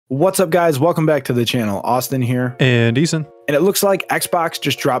What's up, guys? Welcome back to the channel. Austin here. And Ethan. And it looks like Xbox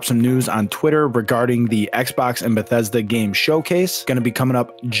just dropped some news on Twitter regarding the Xbox and Bethesda game showcase. Going to be coming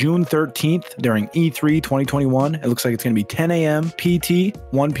up June 13th during E3 2021. It looks like it's going to be 10 a.m. PT,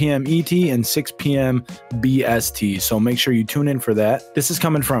 1 p.m. ET, and 6 p.m. BST. So make sure you tune in for that. This is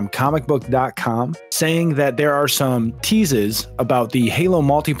coming from comicbook.com, saying that there are some teases about the Halo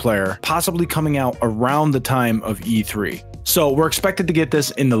multiplayer possibly coming out around the time of E3. So we're expected to get this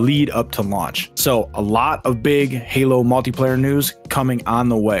in the lead up to launch. So a lot of big Halo multiplayer news coming on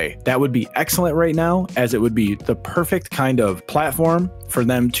the way. That would be excellent right now, as it would be the perfect kind of platform for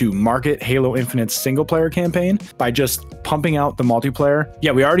them to market Halo Infinite's single player campaign by just pumping out the multiplayer.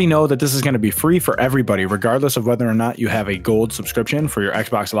 Yeah, we already know that this is going to be free for everybody, regardless of whether or not you have a gold subscription for your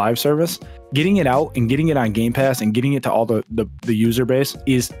Xbox Live service. Getting it out and getting it on Game Pass and getting it to all the user base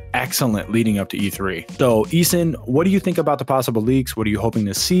is excellent leading up to E3. So, Ethan, what do you think about the possible leaks? What are you hoping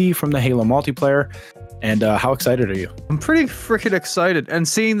to see from the Halo multiplayer? And how excited are you? I'm pretty freaking excited. And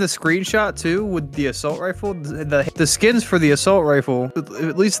seeing the screenshot too with the assault rifle, the skins for the assault rifle,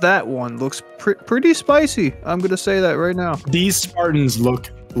 at least that one looks pretty spicy. I'm going to say that right now. These Spartans look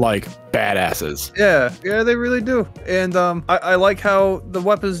like badasses. Yeah, they really do. And I like how the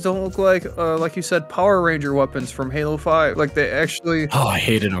weapons don't look like you said, Power Ranger weapons from Halo 5. Like they actually... Oh, I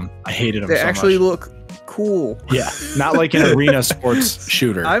hated them. I hated them They so actually much. look cool. Yeah, not like an arena sports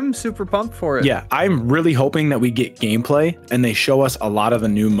shooter. I'm super pumped for it. Yeah, I'm really hoping that we get gameplay and they show us a lot of the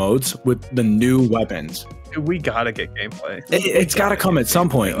new modes with the new weapons. Dude, we gotta get gameplay. It's got to come at some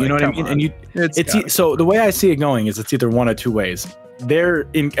point. You know what I mean? And it's so the way I see it going is it's either one of two ways. They're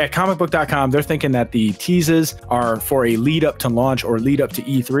at comicbook.com. They're thinking that the teases are for a lead up to launch or lead up to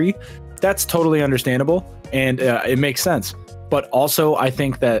E3. That's totally understandable and it makes sense. But also, I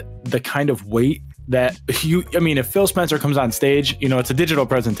think that the kind of weight that if Phil Spencer comes on stage, it's a digital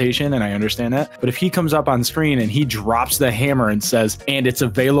presentation and I understand that, but if he comes up on screen and he drops the hammer and says, and it's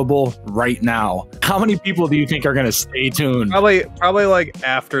available right now, how many people do you think are going to stay tuned? Probably like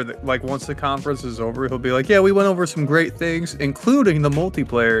after once the conference is over, he'll be like, yeah, we went over some great things, including the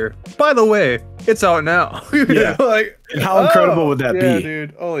multiplayer. By the way, it's out now. Yeah. And how incredible would that be?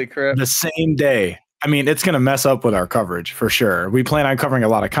 Dude, holy crap. The same day. I mean, it's going to mess up with our coverage for sure. We plan on covering a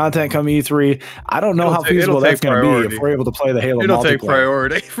lot of content come E3. I don't know how feasible that's going to be if we're able to play the Halo multiplayer. It'll take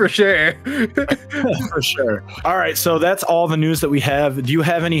priority for sure. For sure. All right, so that's all the news that we have. Do you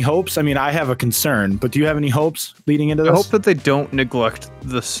have any hopes? I mean, I have a concern, but do you have any hopes leading into this? I hope that they don't neglect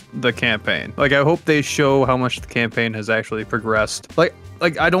the campaign. I hope they show how much the campaign has actually progressed.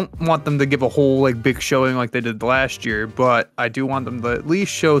 I don't want them to give a whole big showing like they did last year, but I do want them to at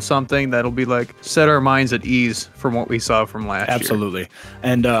least show something that'll be set our minds at ease from what we saw from last year. Absolutely.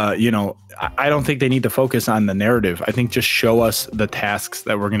 And I don't think they need to focus on the narrative. I think just show us the tasks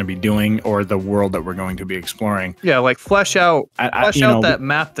that we're going to be doing or the world that we're going to be exploring. Yeah, flesh out that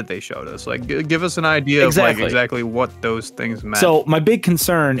map that they showed us. Give us an idea of exactly what those things meant. So my big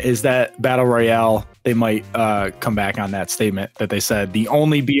concern is that Battle Royale, they might come back on that statement that they said the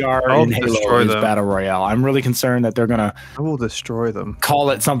only BR in Halo is Battle Royale. I'm really concerned that they're gonna I will destroy them. Call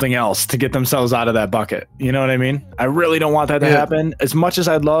it something else to get themselves out of that bucket. You know what I mean? I really don't want that to happen. As much as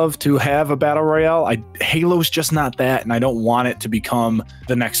I'd love to have a Battle Royale, Halo's just not that, and I don't want it to become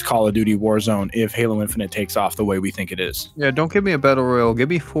the next Call of Duty Warzone if Halo Infinite takes off the way we think it is. Yeah, don't give me a Battle Royale. Give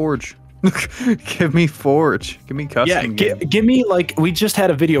me Forge. Give me Forge. Give me custom. Yeah, give me we just had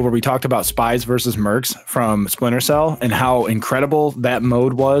a video where we talked about Spies versus Mercs from Splinter Cell and how incredible that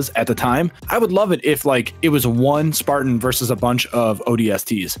mode was at the time. I would love it if it was one Spartan versus a bunch of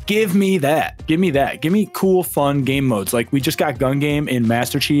ODSTs. Give me that. Give me that. Give me cool, fun game modes. We just got gun game in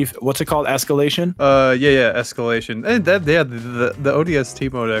Master Chief. What's it called? Escalation? Yeah, Escalation. And the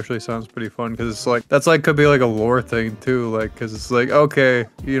ODST mode actually sounds pretty fun because it's could be a lore thing too. Because it's okay,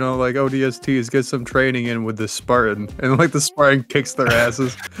 ODSTs get some training in with the Spartan, and the Spartan kicks their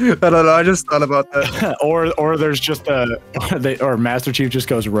asses. I don't know. I just thought about that. or there's just or Master Chief just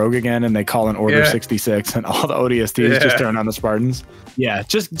goes rogue again, and they call in Order 66, and all the ODSTs just turn on the Spartans. Yeah,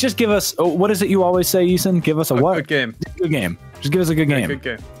 just give us. What is it you always say, Ethan? Give us a what? Good game. Good game. Just give us a good game. Good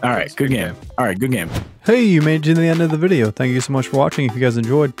game. All right, good game. All right, good game. Hey, you made it to the end of the video. Thank you so much for watching. If you guys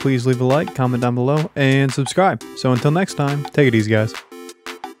enjoyed, please leave a like, comment down below, and subscribe. So until next time, take it easy, guys.